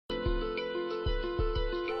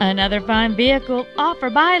Another fine vehicle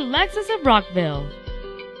offered by Lexus of Rockville.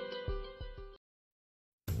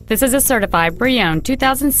 This is a certified pre-owned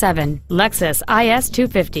 2007 Lexus IS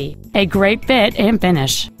 250, a great fit and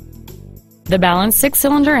finish. The balanced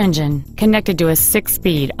 6-cylinder engine, connected to a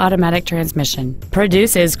 6-speed automatic transmission,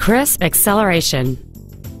 produces crisp acceleration.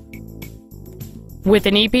 With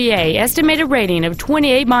an EPA estimated rating of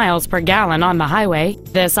 28 miles per gallon on the highway,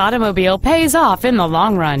 this automobile pays off in the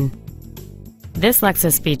long run. This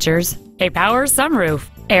Lexus features a power sunroof,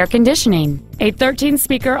 air conditioning, a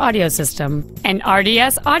 13-speaker audio system, an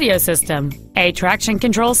RDS audio system, a traction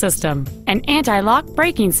control system, an anti-lock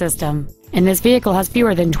braking system, and this vehicle has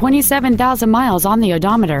fewer than 27,000 miles on the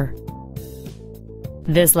odometer.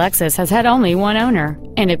 This Lexus has had only one owner,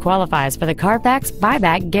 and it qualifies for the Carfax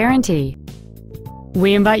buyback guarantee.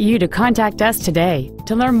 We invite you to contact us today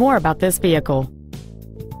to learn more about this vehicle.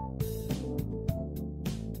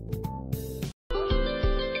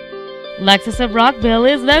 Lexus of Rockville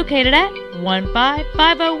is located at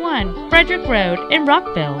 15501 Frederick Road in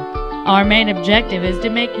Rockville. Our main objective is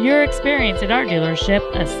to make your experience at our dealership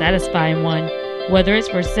a satisfying one, whether it's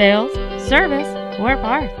for sales, service, or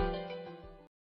parts.